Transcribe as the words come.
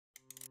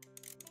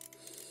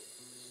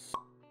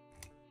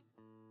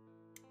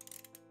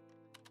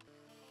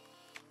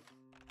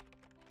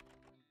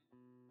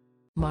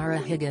Maura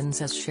Higgins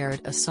has shared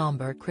a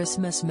somber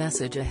Christmas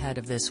message ahead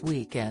of this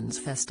weekend's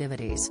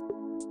festivities.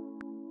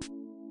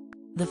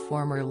 The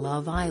former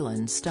Love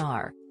Island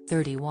star,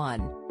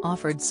 31,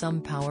 offered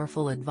some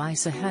powerful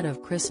advice ahead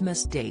of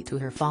Christmas Day to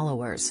her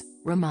followers,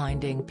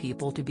 reminding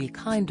people to be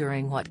kind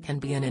during what can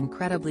be an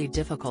incredibly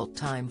difficult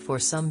time for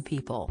some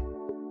people.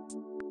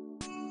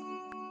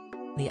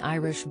 The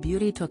Irish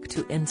beauty took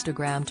to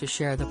Instagram to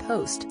share the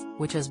post,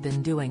 which has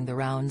been doing the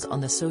rounds on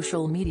the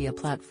social media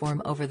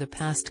platform over the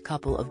past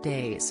couple of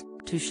days,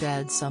 to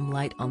shed some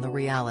light on the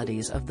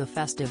realities of the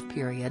festive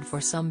period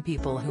for some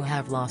people who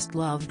have lost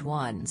loved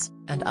ones,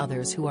 and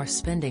others who are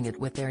spending it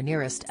with their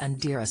nearest and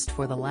dearest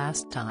for the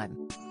last time.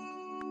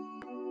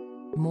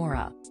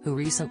 Maura, who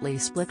recently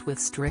split with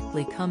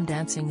Strictly Come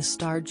Dancing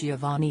star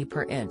Giovanni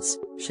Pernice,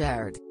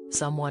 shared,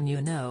 "Someone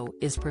you know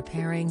is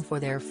preparing for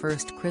their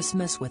first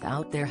Christmas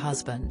without their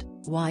husband,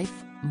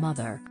 wife,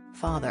 mother,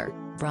 father,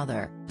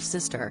 brother,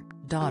 sister,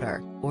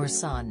 daughter, or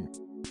son.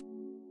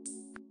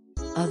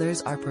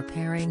 Others are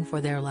preparing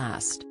for their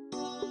last.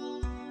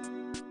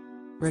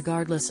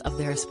 Regardless of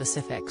their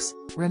specifics,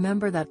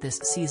 remember that this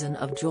season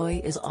of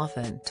joy is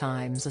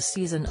oftentimes a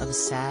season of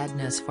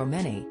sadness for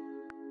many.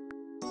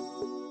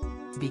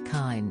 Be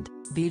kind,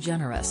 be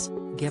generous,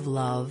 give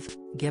love,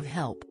 give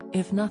help.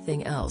 If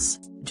nothing else,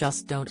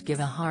 just don't give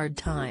a hard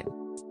time."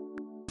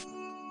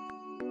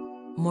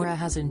 Maura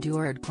has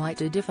endured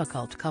quite a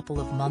difficult couple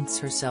of months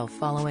herself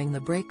following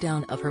the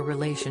breakdown of her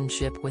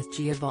relationship with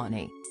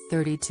Giovanni,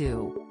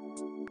 32.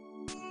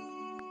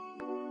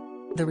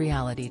 The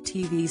reality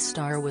TV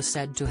star was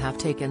said to have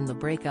taken the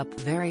breakup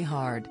very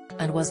hard,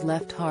 and was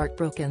left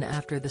heartbroken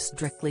after the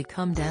Strictly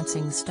Come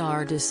Dancing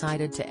star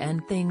decided to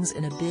end things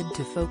in a bid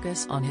to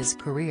focus on his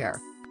career.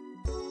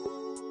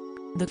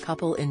 The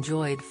couple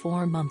enjoyed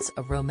 4 months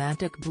of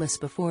romantic bliss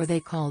before they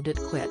called it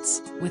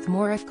quits, with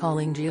Maura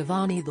calling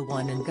Giovanni the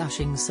one in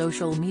gushing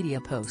social media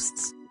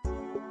posts.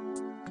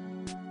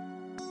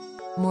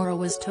 Maura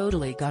was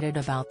totally gutted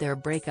about their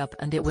breakup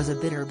and it was a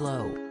bitter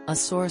blow, a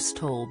source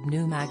told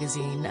New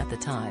Magazine at the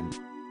time.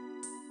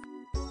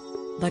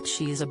 "But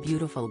she's a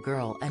beautiful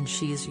girl and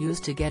she's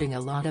used to getting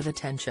a lot of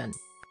attention.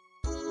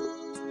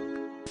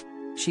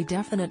 She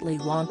definitely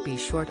won't be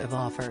short of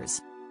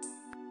offers."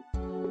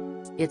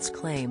 It's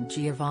claimed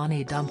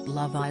Giovanni dumped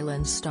Love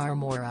Island star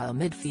Maura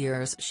amid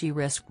fears she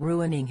risked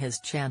ruining his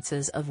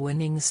chances of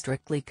winning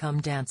Strictly Come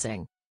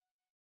Dancing.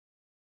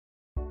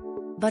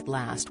 But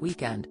last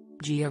weekend,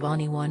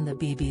 Giovanni won the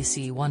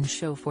BBC One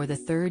show for the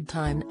 3rd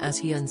time as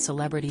he and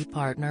celebrity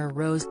partner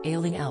Rose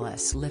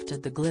Ayling-Ellis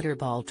lifted the Glitter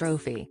Ball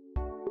trophy.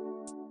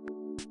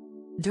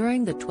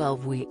 During the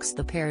 12 weeks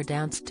the pair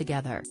danced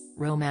together,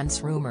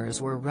 romance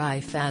rumors were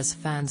rife as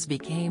fans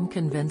became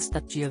convinced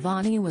that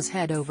Giovanni was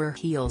head over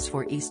heels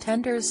for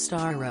EastEnders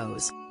star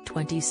Rose,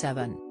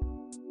 27.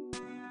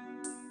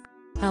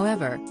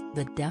 However,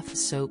 the deaf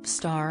soap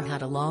star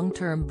had a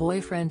long-term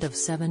boyfriend of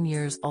 7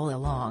 years all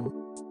along.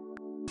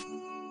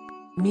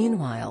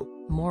 Meanwhile,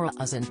 Maura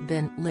hasn't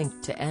been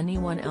linked to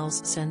anyone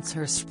else since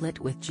her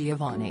split with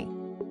Giovanni.